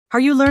Are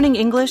you learning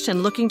English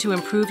and looking to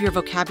improve your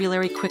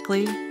vocabulary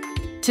quickly?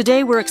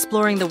 Today we're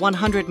exploring the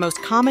 100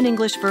 most common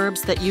English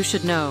verbs that you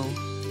should know.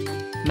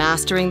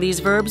 Mastering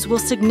these verbs will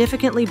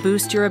significantly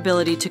boost your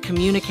ability to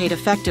communicate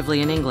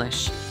effectively in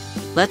English.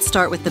 Let's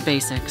start with the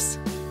basics.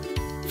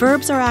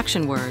 Verbs are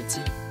action words.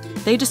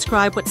 They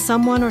describe what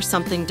someone or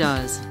something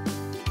does.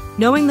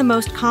 Knowing the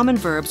most common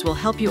verbs will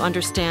help you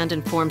understand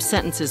and form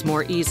sentences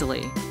more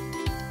easily.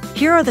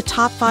 Here are the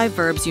top 5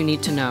 verbs you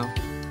need to know: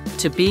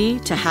 to be,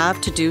 to have,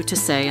 to do, to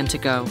say, and to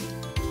go.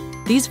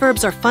 These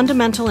verbs are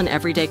fundamental in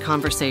everyday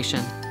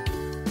conversation.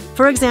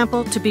 For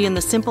example, to be in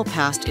the simple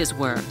past is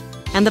were,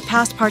 and the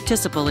past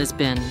participle is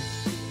been.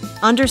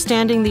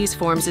 Understanding these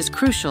forms is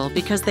crucial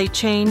because they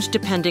change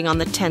depending on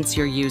the tense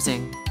you're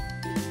using.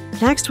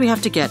 Next, we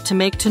have to get, to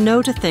make, to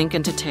know, to think,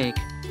 and to take.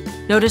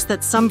 Notice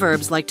that some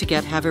verbs like to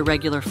get have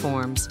irregular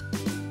forms.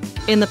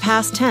 In the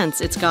past tense,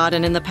 it's got,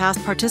 and in the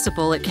past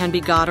participle, it can be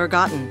got or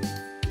gotten.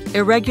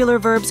 Irregular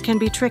verbs can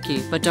be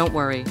tricky, but don't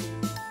worry.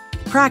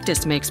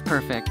 Practice makes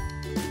perfect.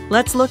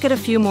 Let's look at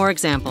a few more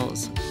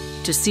examples.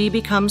 To see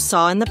becomes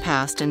saw in the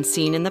past and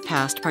seen in the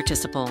past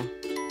participle.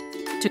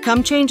 To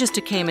come changes to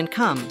came and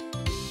come.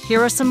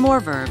 Here are some more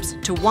verbs: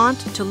 to want,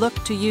 to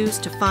look, to use,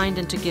 to find,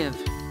 and to give.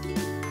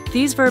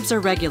 These verbs are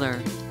regular,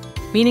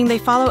 meaning they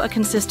follow a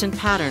consistent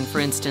pattern. For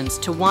instance,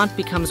 to want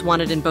becomes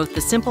wanted in both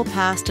the simple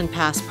past and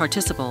past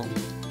participle.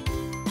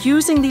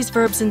 Using these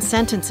verbs in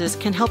sentences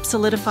can help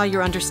solidify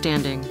your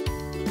understanding.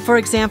 For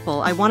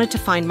example, I wanted to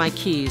find my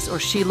keys, or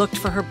she looked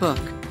for her book.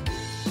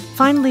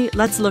 Finally,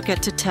 let's look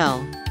at to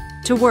tell.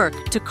 To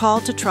work, to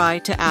call, to try,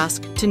 to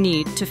ask, to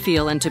need, to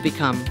feel, and to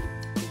become.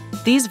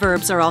 These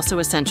verbs are also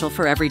essential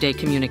for everyday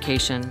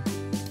communication.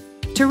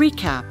 To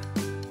recap,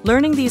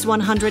 learning these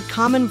 100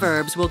 common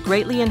verbs will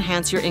greatly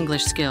enhance your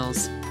English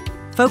skills.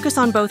 Focus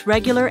on both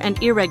regular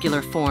and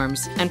irregular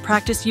forms and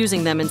practice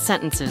using them in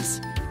sentences.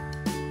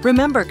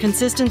 Remember,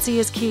 consistency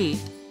is key.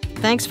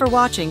 Thanks for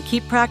watching,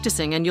 keep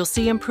practicing, and you'll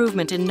see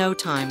improvement in no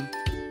time.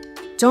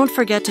 Don't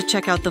forget to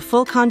check out the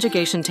full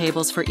conjugation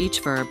tables for each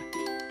verb.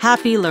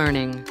 Happy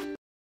learning!